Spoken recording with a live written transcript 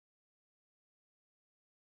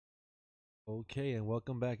Okay, and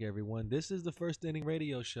welcome back, everyone. This is the First Inning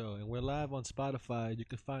Radio Show, and we're live on Spotify. You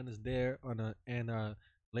can find us there and our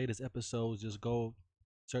latest episodes. Just go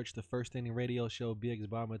search the First Inning Radio Show BX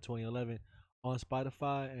Bomber 2011 on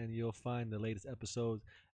Spotify, and you'll find the latest episodes.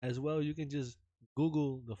 As well, you can just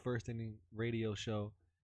Google the First Inning Radio Show,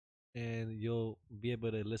 and you'll be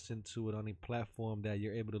able to listen to it on a platform that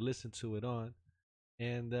you're able to listen to it on.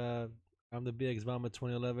 And I'm the BX Bomber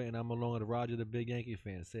 2011, and I'm along with Roger, the big Yankee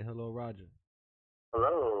fan. Say hello, Roger.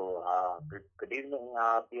 Hello, good evening,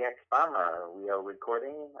 BX Bomber. We are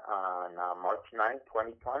recording on March 9th,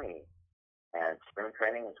 2020, and spring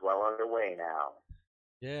training is well underway now.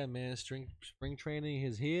 Yeah, man, spring training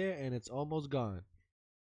is here and it's almost gone.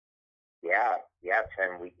 Yeah, yes,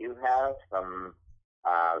 and we do have some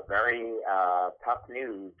very tough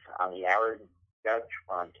news on the Aaron Judge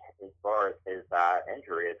front as far as his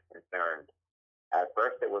injury is concerned. At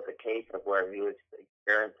first, it was a case of where he was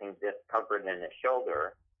experiencing discomfort in his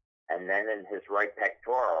shoulder and then in his right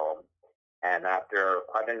pectoral. And after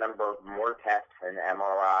quite a number of more tests and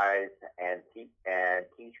MRIs and T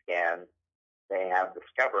scans, they have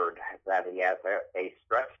discovered that he has a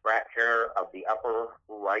stress fracture of the upper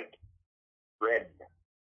right rib.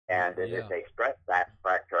 And it is a stress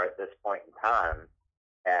fracture at this point in time.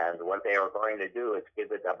 And what they are going to do is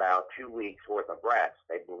give it about 2 weeks worth of rest.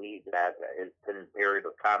 They believe that it's in a period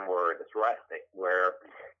of time where it is resting, where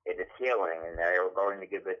it is healing, and they are going to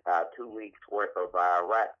give it 2 weeks worth of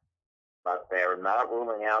rest. But they're not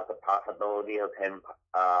ruling out the possibility of him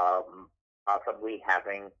possibly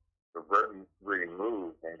having the rib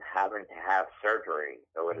removed and having to have surgery.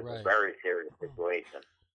 So it is a very serious situation.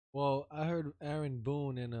 Well, I heard Aaron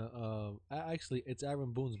Boone in actually it's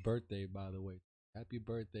Aaron Boone's birthday, by the way. Happy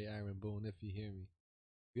birthday, Aaron Boone, if you hear me.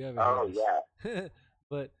 If you ever hear this. Yeah.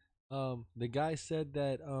 But the guy said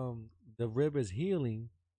that the rib is healing.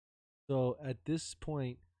 So at this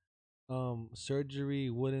point, surgery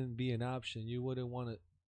wouldn't be an option. You wouldn't want to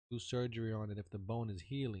do surgery on it if the bone is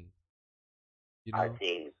healing. You know? I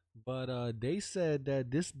see. But they said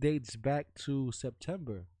that this dates back to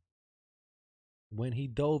September when he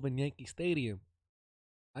dove in Yankee Stadium.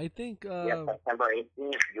 I think September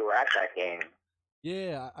 18th, you were at that game.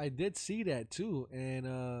 Yeah, I did see that too, and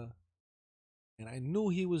I knew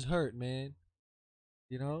he was hurt, man.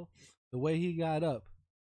 You know, the way he got up,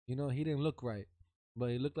 he didn't look right,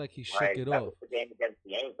 but it looked like he shook it That off. was the game against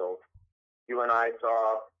the Angels. You and I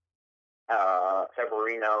saw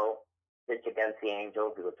Severino pitch against the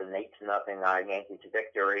Angels. It was an 8-0 Yankees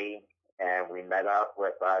victory, and we met up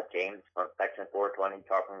with James from Section 420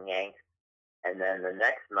 talking Yanks. And then the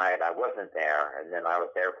next night, I wasn't there, and then I was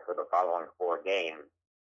there for the following 4 games.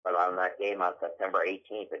 But on that game on September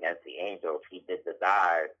 18th against the Angels, he did the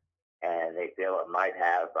dive, and they feel it might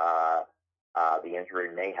have, the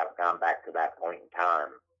injury may have gone back to that point in time.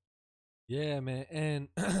 Yeah, man. And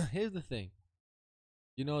here's the thing.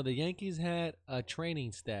 The Yankees had a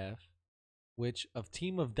training staff, which a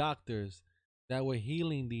team of doctors that were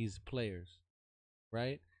healing these players,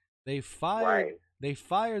 right? They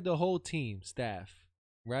fired the whole team staff,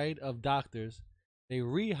 right, of doctors. They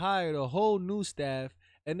rehired a whole new staff,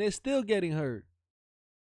 and they're still getting hurt.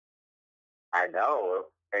 I know.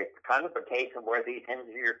 It's kind of a case of where these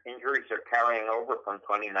injuries are carrying over from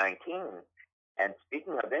 2019. And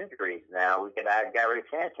speaking of injuries now, we could add Gary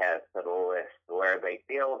Sanchez to the list, where they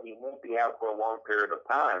feel he won't be out for a long period of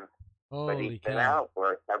time. But he's been out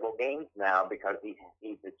for several games now because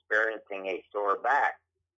he's experiencing a sore back.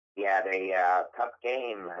 He had a tough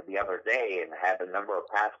game the other day and had a number of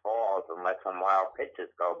pass balls and let some wild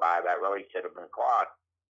pitches go by that really should have been caught.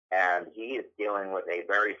 And he is dealing with a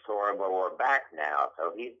very sore lower back now,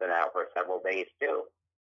 so he's been out for several days too.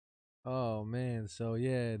 Oh, man. So,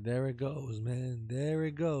 yeah, there it goes, man. There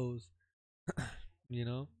it goes.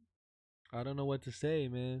 I don't know what to say,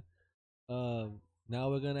 man. Now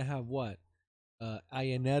we're going to have what?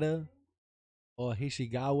 Ayaneta or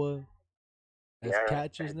Hishigawa as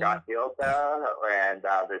catchers now? Josh Hilda and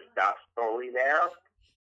there's Josh Foley there,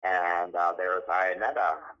 and there's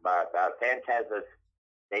Ayaneta. But Sanchez is,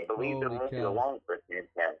 they believe it won't be alone for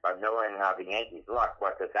Sanchez, but knowing the Yankees' luck,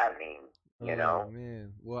 what does that mean? Oh,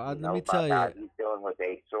 man. Well, let me tell you. He's dealing with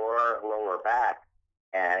a sore lower back.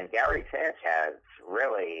 And Gary Sanchez,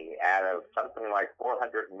 really, out of something like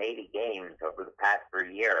 480 games over the past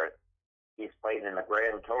 3 years, he's played in a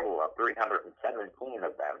grand total of 317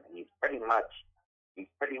 of them. He's pretty much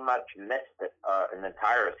missed an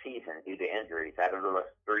entire season due to injuries. Out of those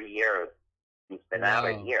 3 years, he's been out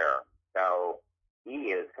a year. So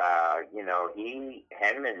he is,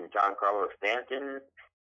 him and Giancarlo Stanton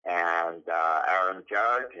and Aaron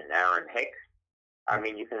Judge and Aaron Hicks I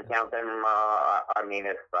mean, you can count them. I mean,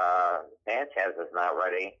 if Sanchez is not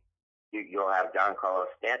ready, you'll have John Carlos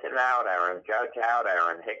Stanton out, Aaron Judge out,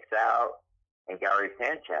 Aaron Hicks out, and Gary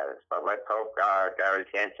Sanchez. But let's hope Gary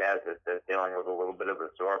Sanchez is just dealing with a little bit of a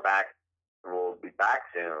sore back and will be back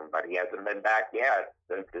soon. But he hasn't been back yet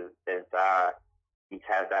since he's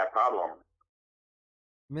had that problem.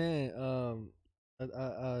 Man,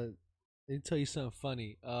 let me tell you something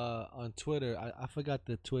funny. On Twitter, I forgot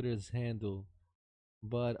the Twitter's handle,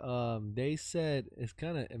 but they said it's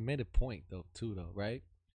kind of it made a point though too though, right?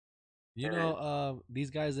 You know, these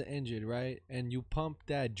guys are injured, right? And you pump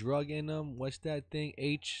that drug in them. What's that thing?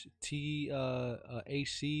 HC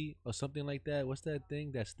or something like that. What's that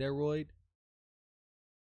thing? That steroid?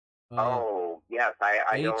 Uh, Oh yes,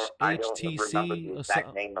 I don't remember HTC the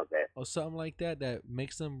exact name of it. or something like that that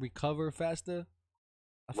makes them recover faster.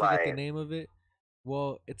 I forget the Right. name of it.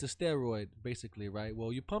 Well, it's a steroid basically, right?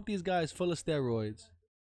 Well, you pump these guys full of steroids,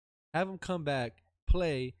 have them come back,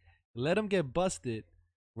 play, let them get busted,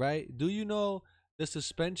 right? Do you know the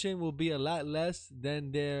suspension will be a lot less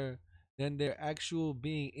than their actual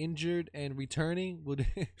being injured and returning would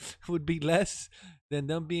would be less than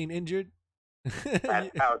them being injured.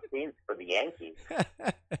 That's how it seems for the Yankees.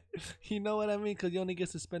 You know what I mean? Because you only get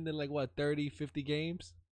suspended like what 30, 50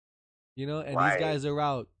 games, you know, and these Right. guys are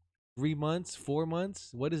out 3 months, 4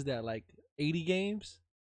 months. What is that, like 80 games?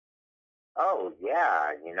 Oh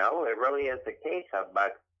yeah, it really is the case of,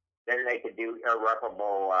 but then they could do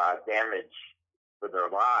irreparable damage to their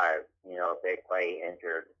lives, if they play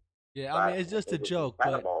injured. Yeah, I mean But it's just a it is joke, but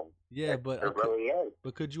incredible. yeah, It, but it really is.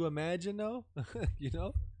 could you imagine though? You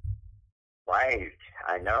know? Right.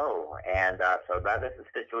 I know. And so that is the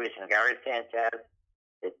situation. Gary Sanchez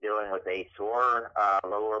is dealing with a sore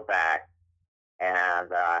lower back and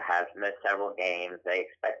has missed several games. They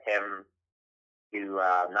expect him to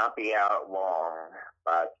not be out long,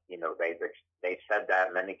 but they've said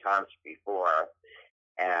that many times before.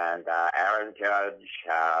 And Aaron Judge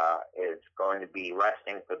is going to be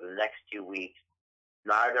resting for the next 2 weeks.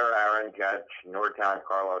 Neither Aaron Judge nor John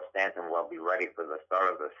Carlos Stanton will be ready for the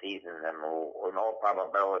start of the season and will, in all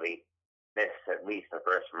probability, miss at least the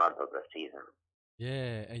first month of the season.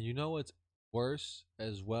 Yeah, and you know what's worse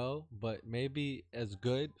as well, but maybe as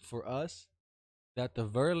good for us, that the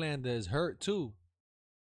Verlander is hurt too.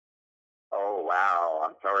 Oh, wow.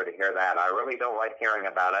 I'm sorry to hear that. I really don't like hearing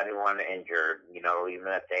about anyone injured, even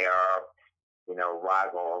if they are,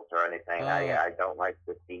 rivals or anything. Uh, I don't like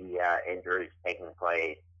to see injuries taking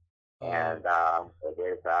place, uh, and it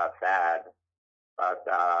is sad. But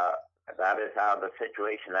that is how the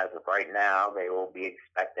situation as of right now. They will be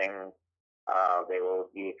expecting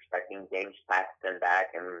James Paxton back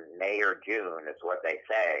in May or June, is what they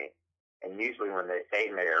say. And usually, when they say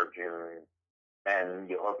May or June, then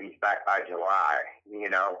you hope he's back by July.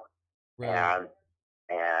 right.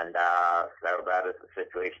 And so that is the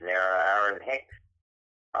situation there. Aaron Hicks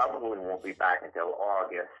probably won't be back until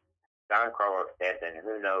August. Don Carlos Stanton,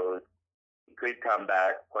 who knows? He could come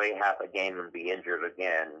back, play half a game, and be injured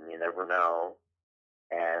again. You never know,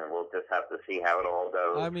 and we'll just have to see how it all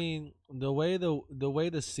I goes. mean, the way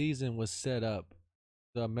the season was set up,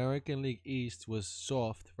 the American League East was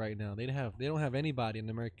soft right now. They don't have anybody in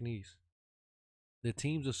the American East. The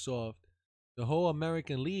teams are soft. The whole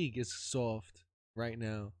American League is soft right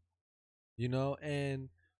now. You know, and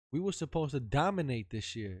we were supposed to dominate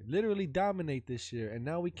this year, literally dominate this year, and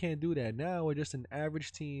now we can't do that. Now we're just an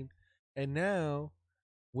average team, and now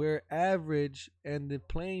we're average, and the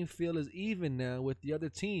playing field is even now with the other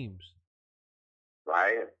teams.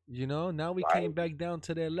 Right? You know, now we came Right? back down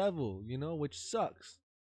to their level, you know, which sucks,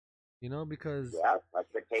 you know, because Yeah,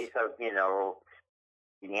 that's the case of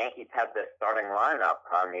the Yankees have this starting lineup.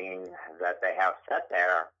 I mean, that they have set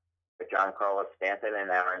there with John Carlos Stanton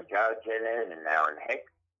and Aaron Judge in it and Aaron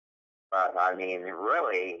Hicks. But I mean,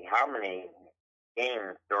 really, how many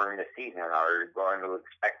games during the season are you going to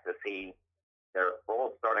expect to see their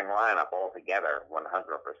full starting lineup altogether,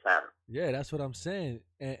 100%? yeah, that's what I'm saying.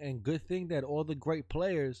 And good thing that all the great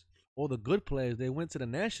players, all the good players, they went to the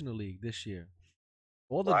National League this year.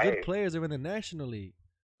 All the good Right? players are in the National League,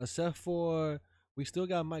 except for we still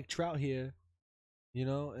got Mike Trout here, you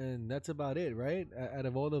know, and that's about it, right? Out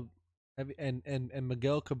of all the and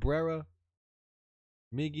Miguel Cabrera,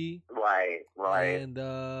 Miggy, Right? Right? and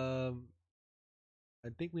I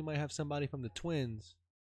think we might have somebody from the Twins,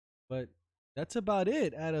 but that's about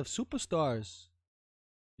it out of superstars,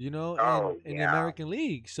 you know, Oh, in the yeah. American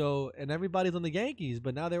League. So and everybody's on the Yankees,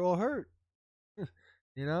 but now they're all hurt,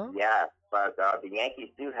 you know. Yeah. But the Yankees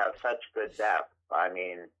do have such good depth. I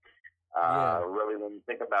mean, Yeah, Really, when you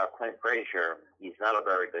think about Clint Frazier, he's not a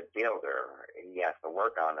very good fielder. He has to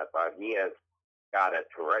work on it, but he has got a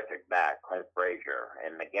terrific bat, Clint Frazier.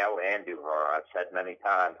 And Miguel Andujar, I've said many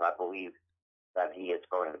times, I believe that he is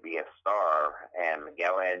going to be a star. And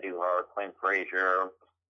Miguel Andujar, Clint Frazier,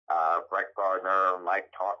 Brett Gardner,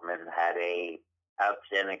 Mike Tauchman had a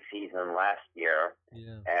outstanding season last year,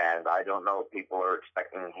 yeah, and I don't know if people are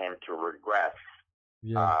expecting him to regress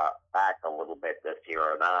yeah, back a little bit this year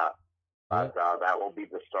or not. yeah. But that will be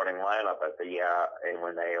the starting lineup at the and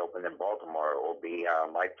when they open in Baltimore. It will be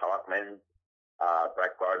Mike Tauchman,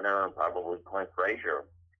 Brett Gardner, and probably Clint Frazier.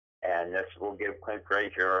 And this will give Clint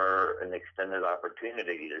Frazier an extended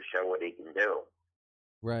opportunity to show what he can do.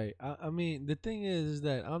 Right. I mean, the thing is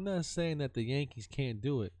that I'm not saying that the Yankees can't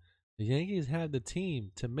do it. The Yankees have the team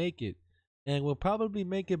to make it, and will probably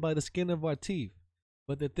make it by the skin of our teeth.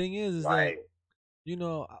 But the thing is that Right.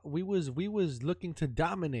 we was looking to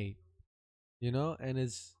dominate, and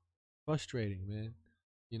it's frustrating, man.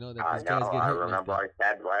 That I these guys know. get I hurt like remember that.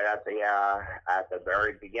 I said right at the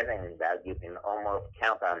very beginning that you can almost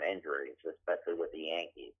count on injuries, especially with the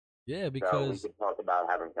Yankees. Yeah, So we because could talk about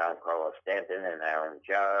having Giancarlo Stanton and Aaron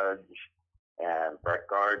Judge and Brett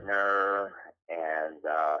Gardner and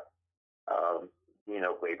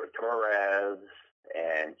Gleyber Torres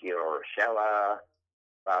and Gio Urshela.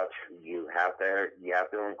 But you have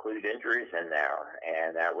to include injuries in there,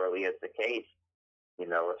 and that really is the case.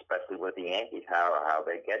 Especially with the Yankees, how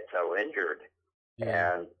they get so injured,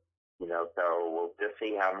 yeah, and so we'll just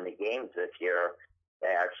see how many games this year they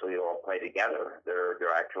actually all play together. Their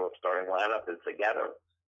actual starting lineup is together.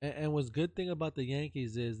 and what's good thing about the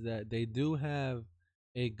Yankees is that they do have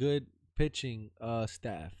a good pitching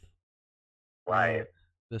staff. Uh, Right.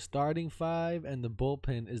 the starting five and the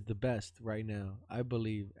bullpen is the best right now, I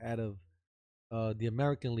believe, out of the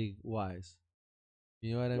American League wise.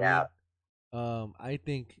 You know what I Yeah. mean? I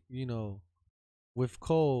think with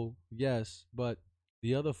Cole, yes, but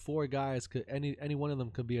the other four guys could any one of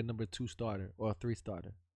them could be a number two starter or a three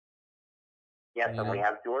starter. Yes, You and we know,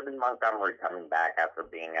 have Jordan Montgomery coming back after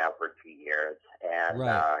being out for 2 years, and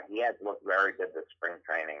right? he has looked very good this spring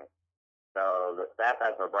training. So the staff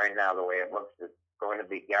as of right now, the way it looks, is going to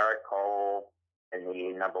be Garrett Cole in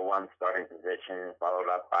the number one starting position, followed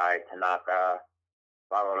up by Tanaka,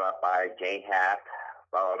 followed up by J Happ,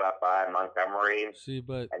 followed up by Montgomery, See,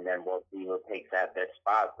 but and then we'll see who takes that fifth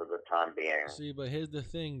spot for the time being. here's the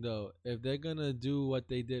thing though: if they're gonna do what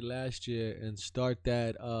they did last year and start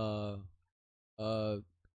uh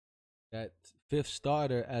that fifth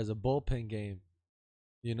starter as a bullpen game,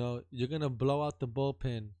 you're gonna blow out the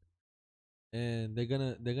bullpen, and they're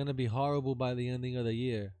gonna be horrible by the ending of the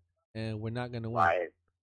year, and we're not gonna win. Right,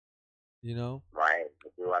 You know, right. I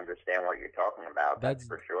do understand what you're talking about. That's that's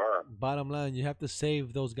for sure. bottom line. You have to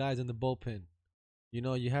save those guys in the bullpen. You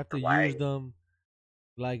have to use Right, them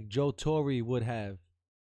like Joe Torre would have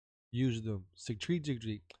used them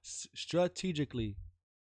strategically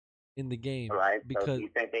in the game right. So do because you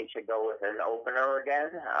think they should go with an opener again,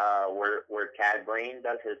 where Chad Green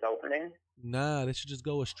does his opening? nah, they should just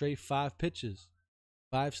go with straight five pitches,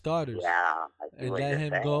 five starters, Yeah, I see and what let you're him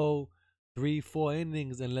saying. go 3, 4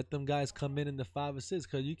 innings and let them guys come in the 5 or 6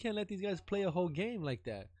 because you can't let these guys play a whole game like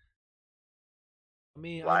that.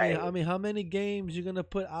 Right. How many games you gonna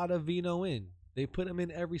put Ottavino in? They put him in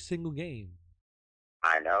every single game.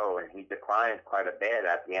 I know, and he declined quite a bit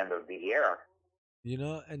at the end of the year.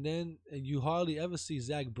 And then you hardly ever see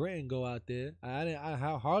Zach Britton go out there. I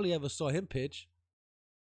hardly ever saw him pitch.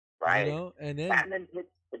 Right. And then Chapman pitched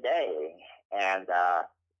today, and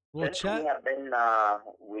well, since chat.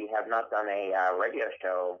 we have not done a radio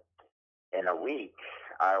show in a week,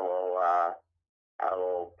 I will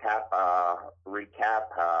recap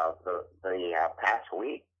the past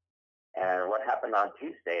week. And what happened on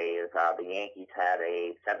Tuesday is the Yankees had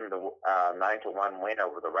a 9-1 win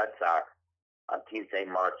over the Red Sox on Tuesday,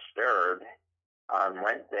 March 3rd. On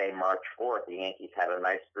Wednesday, March 4th, the Yankees had a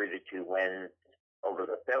nice 3-2 win over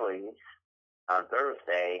the Phillies. On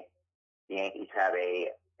Thursday, the Yankees had a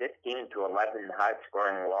 15-11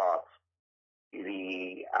 high-scoring loss to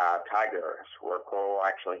the Tigers, where Cole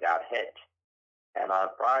actually got hit. And on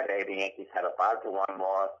Friday, the Yankees had a 5-1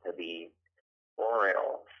 loss to the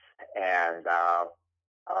Orioles. And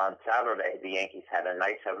on Saturday, the Yankees had a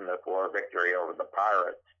nice 7-4 victory over the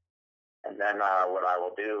Pirates. And then what I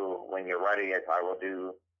will do when you're ready is I will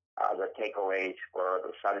do the takeaways for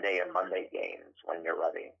the Sunday and Monday games when you're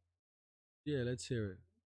ready. Yeah, let's hear it.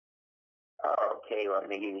 Okay, let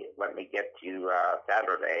me get to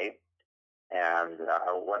Saturday. And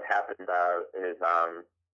what happened is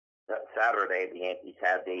Saturday the Yankees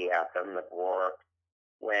had the 7-4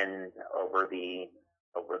 win over the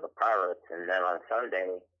Pirates, and then on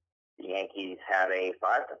Sunday the Yankees had a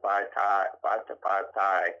 5-5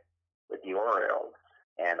 tie with the Orioles,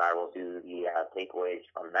 and I will do the takeaways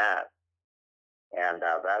from that. And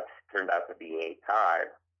that's turned out to be a tie.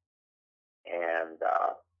 And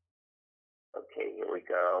okay, here we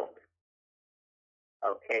go.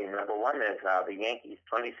 Okay, number one is the Yankees'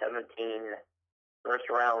 2017 first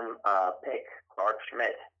round pick, Clark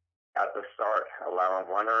Schmidt, got the start, allowing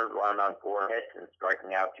one earned run on 4 hits and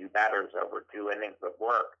striking out 2 batters over 2 innings of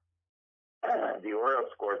work. The Orioles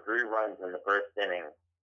scored 3 runs in the first inning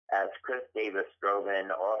as Chris Davis drove in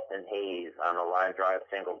Austin Hayes on a line drive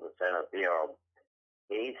single to center field.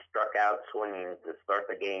 Hayes struck out swinging to start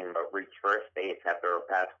the game, but reached first base after a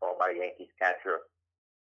pass ball by Yankees catcher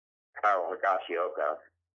Kyle Higashioka.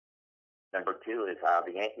 Number two is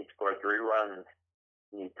the Yankees scored 3 runs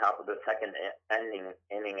in the top of the second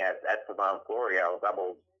inning as Esteban Florial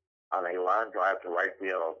doubled on a line drive to right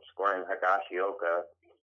field, scoring Higashioka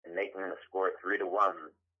and making the score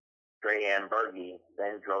 3-1. Trey Ambergi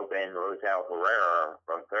then drove in Rosal Herrera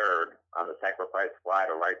from third on the sacrifice fly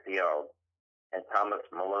to right field, and Thomas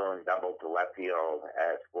Malone doubled to left field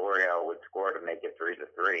as Florial would score to make it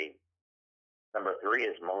 3-3. Number three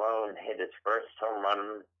is Malone hit his first home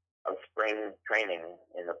run of spring training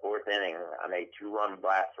in the fourth inning on a 2-run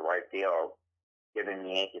blast to right field, giving the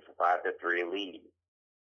Yankees a 5-3 lead.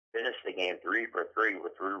 Finished the game 3-for-3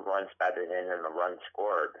 with 3 runs batted in and a run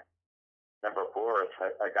scored. Number four is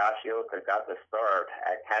Higashioka got the start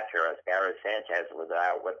at catcher as Gary Sanchez was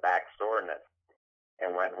out with back soreness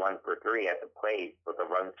and went 1-for-3 at the plate with a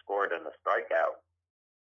run scored and a strikeout.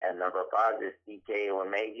 And number five is DJ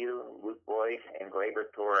LeMahieu, Luke Boyd, and Gleyber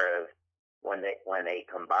Torres when they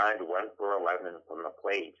combined 1-for-11 from the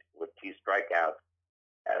plate with 2 strikeouts,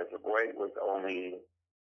 as Boyd was the only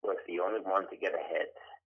one to get a hit.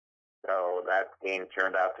 So that game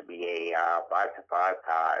turned out to be a 5-5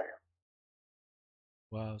 tie.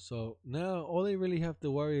 Wow. So now all they really have to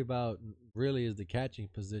worry about really is the catching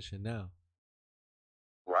position now.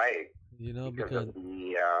 Right. You know, because of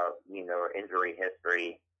the injury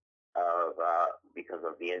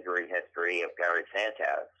history of Gary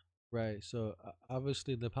Sanchez. Right. So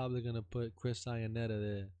obviously they're probably gonna put Chris Iannetta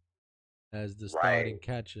there as the starting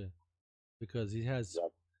catcher because he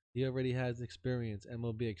already has experience,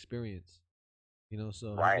 MLB experience. You know,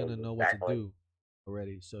 so he's gonna know what to do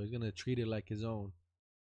already. So he's gonna treat it like his own.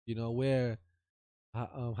 You know, where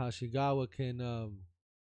Hashigawa can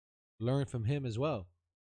learn from him as well.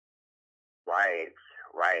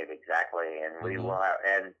 Right, exactly. And we will have,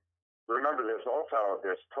 and remember, there's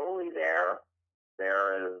Tolley there,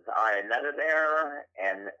 there is Iannetta there,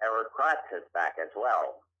 and Eric Kratz is back as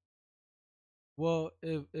well. Well,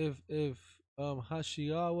 if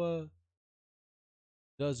Hashigawa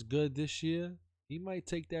does good this year, he might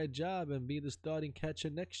take that job and be the starting catcher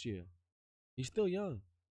next year. He's still young.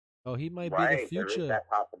 Oh, he might be the future. There is that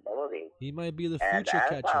possibility. He might be the future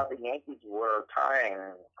catcher. And as the Yankees were tying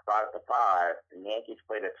 5-5, the Yankees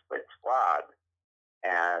played a split squad,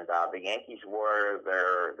 and the Yankees wore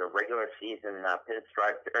their regular season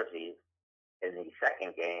pinstripe jerseys in the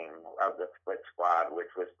second game of the split squad,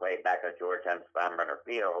 which was played back at George M. Steinbrenner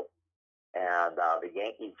Field, and the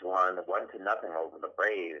Yankees won 1-0 over the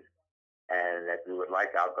Braves. And if you would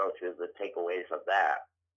like, I'll go to the takeaways of that.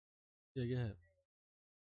 Yeah, go ahead.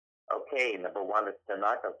 Okay, number one is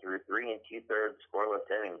Tanaka threw 3 2/3 scoreless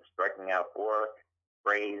innings, striking out 4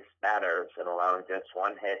 Braves batters and allowing just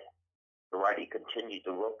 1 hit. The righty continued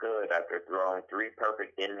to look good after throwing 3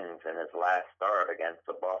 perfect innings in his last start against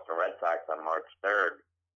the Boston Red Sox on March 3rd.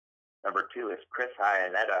 Number two is Chris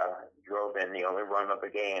Iannetta drove in the only run of the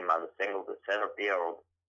game on a single to center field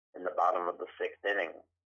in the bottom of the 6th inning.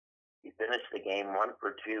 He finished the game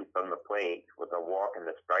 1-for-2 from the plate with a walk and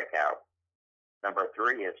a strikeout. Number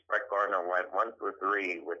three is Brett Gardner went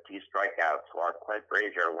 1-for-3 with 2 strikeouts, while Clint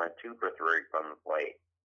Frazier went 2-for-3 from the plate.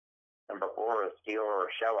 Number four is Theo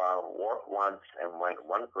Urshela walked once and went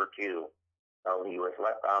 1-for-2, though he was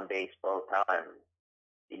left on base both times.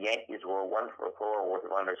 The Yankees were 1-for-4 with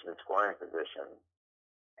runners in scoring position.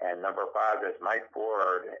 And number five is Mike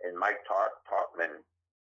Ford and Mike Tauchman.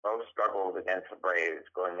 Both struggled against the Braves,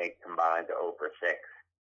 going a combined 0-for-6.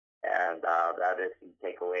 And that is the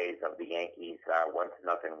takeaways of the Yankees'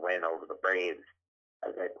 1-0 win over the Braves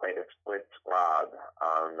as they played a split squad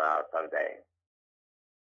on Sunday.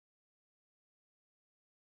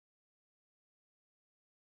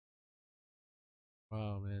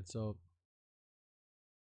 Wow, man. So,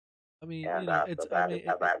 I mean, and, it's so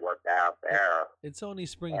that worked out there. It's only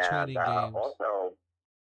spring training games. Also,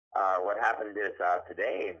 what happened is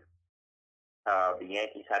today the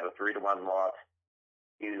Yankees had a 3-1 loss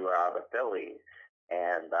to the Phillies,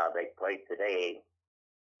 and they played today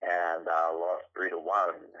and lost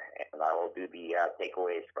 3-1. And I will do the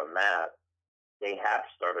takeaways from that. They have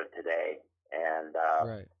started today, and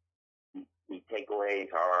Right. the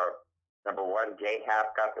takeaways are: number one, Jay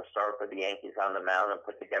Happ got the start for the Yankees on the mound and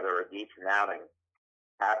put together a decent outing.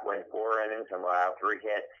 Happ went 4 innings and allowed 3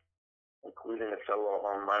 hits, including a solo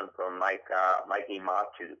home run from Mikey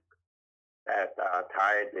Matu that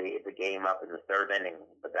tied the game up in the third inning.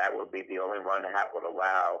 But that would be the only run Happ would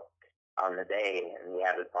allow on the day, and he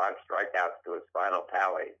added 5 strikeouts to his final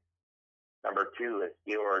tally. Number two is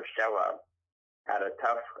Steeler Shella had a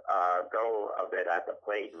tough go of it at the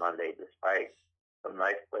plate Monday, despite some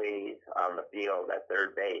nice plays on the field at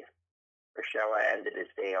third base. Urshela ended his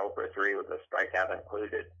day 0-3 with a strikeout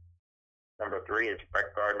included. Number three is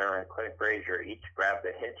Brett Gardner and Clint Frazier each grabbed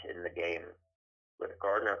a hit in the game, with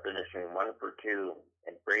Gardner finishing 1-for-2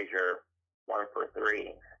 and Frazier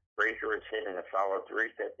 1-for-3. Frazier is hitting a solid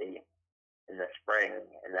 350 in the spring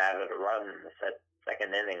and added a run in the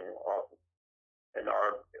second inning off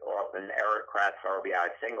an Eric Kratz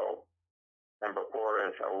RBI single. Number four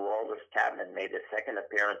is Aroldis Chapman made his second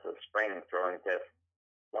appearance of spring, throwing just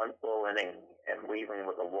 1 full inning and leaving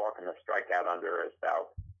with a walk and a strikeout under his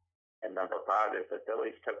belt. And number five is the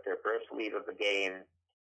Phillies took their first lead of the game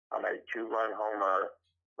on a 2-run homer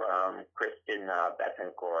from Christian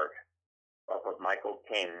Betancourt off of Michael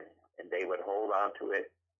King, and they would hold on to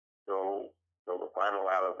it till the final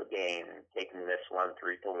out of the game, taking this one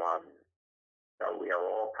 3-1. So we are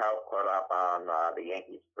all caught up on the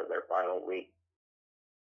Yankees for their final week,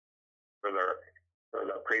 for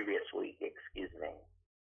the previous week, excuse me.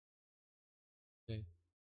 Okay.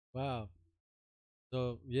 Wow.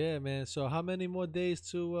 So yeah, man. So how many more days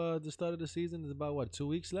to the start of the season? Is about what, 2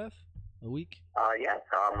 weeks left? A week? Yes,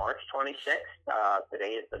 March 26th.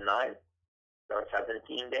 Today is the 9th, so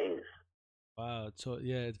 17 days. Wow. So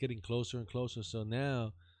yeah, it's getting closer and closer. So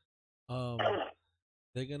now, um,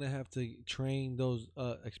 they're gonna have to train those,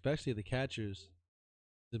 especially the catchers,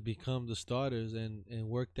 to become the starters and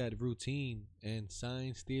work that routine and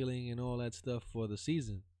sign stealing and all that stuff for the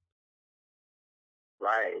season.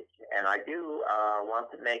 Right, and I do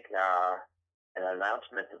want to make an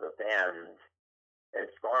announcement to the fans as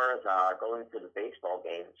far as going to the baseball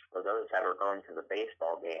games. For those that are going to the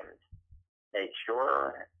baseball games, make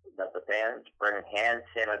sure that the fans bring hand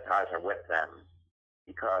sanitizer with them,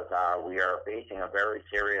 because we are facing a very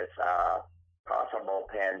serious possible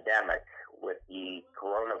pandemic with the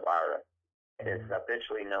coronavirus. It is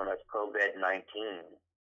officially known as COVID-19.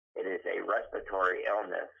 It is a respiratory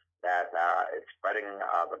illness that is spreading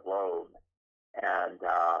the globe, and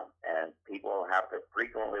people have to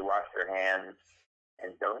frequently wash their hands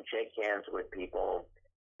and don't shake hands with people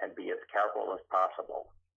and be as careful as possible.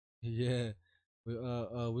 Yeah,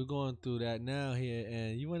 we're going through that now here,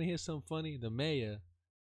 and you want to hear something funny? The mayor,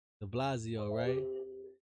 De Blasio, right?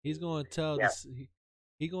 He's going to tell Yes,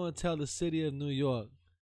 he going to tell the city of New York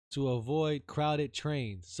to avoid crowded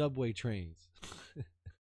trains, subway trains.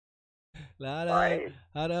 Like, right.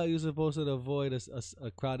 how the hell you supposed to avoid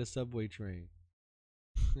a crowded subway train?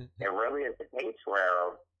 It really is the case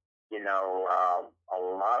where, a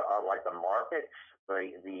lot of like the markets,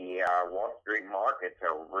 the Wall Street markets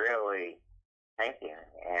are really tanking,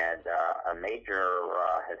 and a major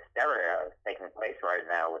hysteria is taking place right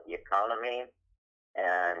now with the economy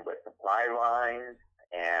and with supply lines,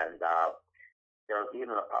 and there's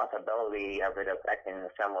even a possibility of it affecting the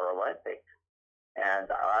Summer Olympics.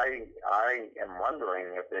 And I am wondering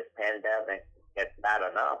if this pandemic gets bad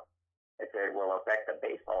enough, if it will affect the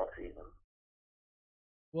baseball season.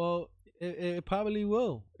 Well, it probably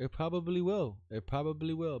will. It probably will. It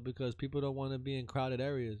probably will because people don't want to be in crowded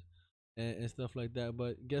areas and stuff like that.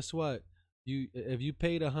 But guess what? You if you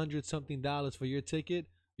paid $100 something for your ticket,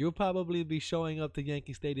 you'll probably be showing up to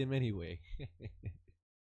Yankee Stadium anyway.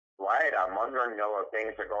 Right, I'm wondering though if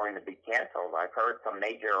things are going to be canceled. I've heard some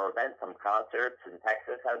major events, some concerts in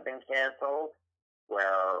Texas have been canceled,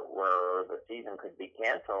 where the season could be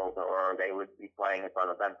canceled, or they would be playing in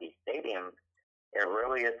front of empty stadiums. It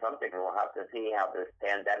really is something. We'll have to see how this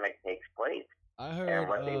pandemic takes place I and heard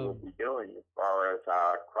what they will be doing as far as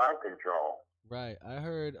crowd control. right. I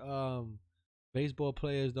heard baseball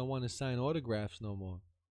players don't want to sign autographs no more.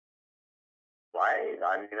 Right.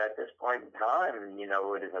 I mean, at this point in time,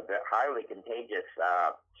 it is a bit highly contagious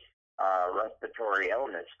respiratory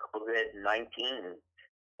illness, COVID-19,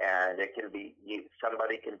 and it can be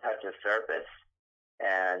somebody can touch a surface,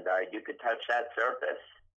 and you could touch that surface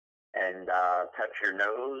and touch your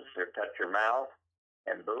nose or touch your mouth,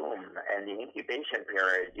 and boom. And the incubation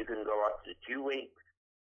period, you can go up to 2 weeks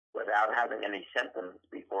without having any symptoms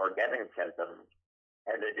before getting symptoms,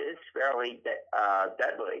 and it is fairly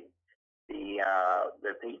deadly.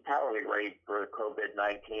 The fatality rate for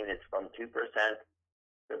COVID-19 is from 2%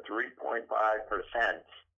 to 3.5%,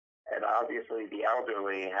 and obviously the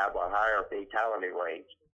elderly have a higher fatality rate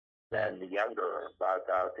than the younger. But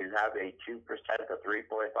to have a 2% to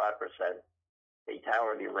 3.5%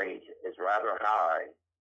 fatality rate is rather high.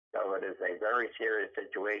 So it is a very serious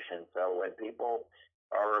situation. So when people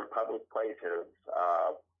are in public places,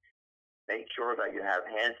 make sure that you have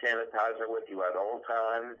hand sanitizer with you at all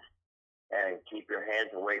times, and keep your hands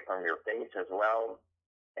away from your face as well,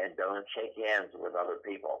 and don't shake hands with other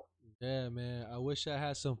people. Yeah, man. I wish I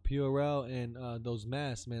had some Purell and those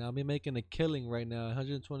masks, man. I'll be making a killing right now,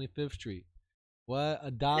 125th Street. What, a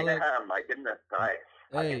dollar? Yeah, my goodness, I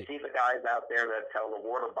can Hey, see the guys out there that sell the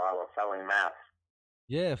water bottle selling masks.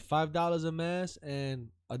 yeah, $5 a mask and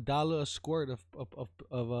 $1 a squirt of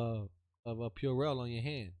a Purell on your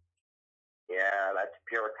hand. Yeah, that's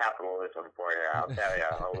pure capitalism for you, I'll tell you.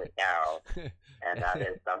 Holy cow. And that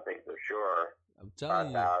is something for sure. I'm But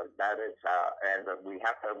telling you. that is, and we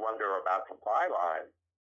have to wonder about supply lines,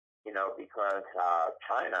 because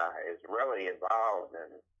China is really involved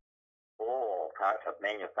in all kinds of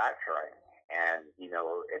manufacturing. And,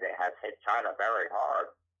 it has hit China very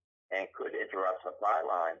hard and could interrupt supply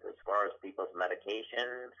lines as far as people's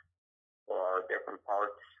medications or different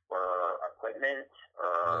parts for equipment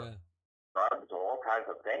or Yeah. drugs, all kinds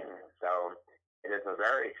of things. So it is a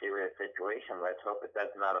very serious situation. Let's hope it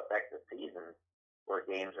does not affect the season where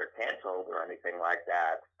games are canceled or anything like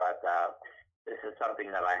that. But this is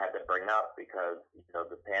something that I had to bring up because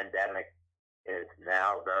the pandemic is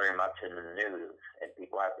now very much in the news, and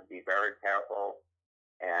people have to be very careful.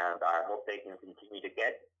 And I hope they can continue to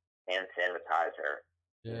get hand sanitizer.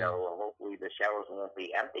 Yeah. Hopefully the shelves won't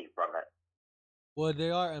be empty from it. Well,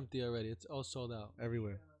 they are empty already. It's all sold out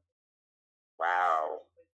everywhere. Wow,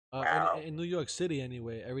 wow. In New York City,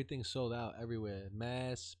 anyway, everything's sold out everywhere.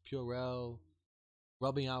 Mass, Purell,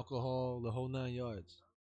 rubbing alcohol, the whole 9 yards.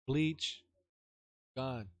 Bleach,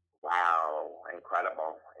 gone, Wow,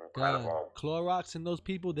 incredible, gone. incredible. Clorox and those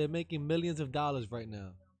people, they're making millions of dollars right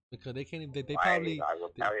now because they can't. They Right, probably I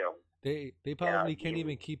will they, tell you. they Yeah, probably can't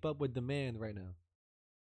even keep up with demand right now.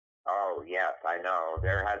 oh yes, I know.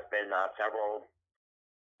 There has been several,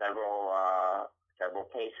 several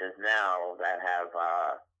cases now that have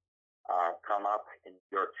come up in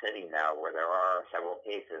New York City now, where there are several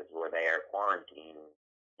cases where they are quarantined.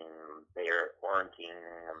 They are quarantining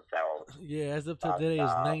themselves. Yeah, as of But today, is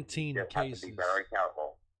you 19 just have to be cases. very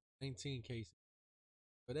careful. 19 cases.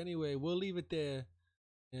 But anyway, we'll leave it there,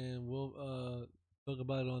 and we'll talk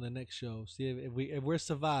about it on the next show. See if we're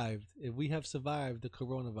survived. If we have survived the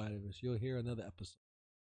coronavirus, you'll hear another episode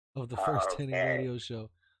of the First Inning Okay, Radio Show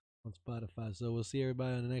on Spotify. So we'll see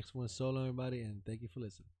everybody on the next one. So long, everybody, and thank you for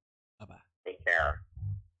listening. Bye bye. take care.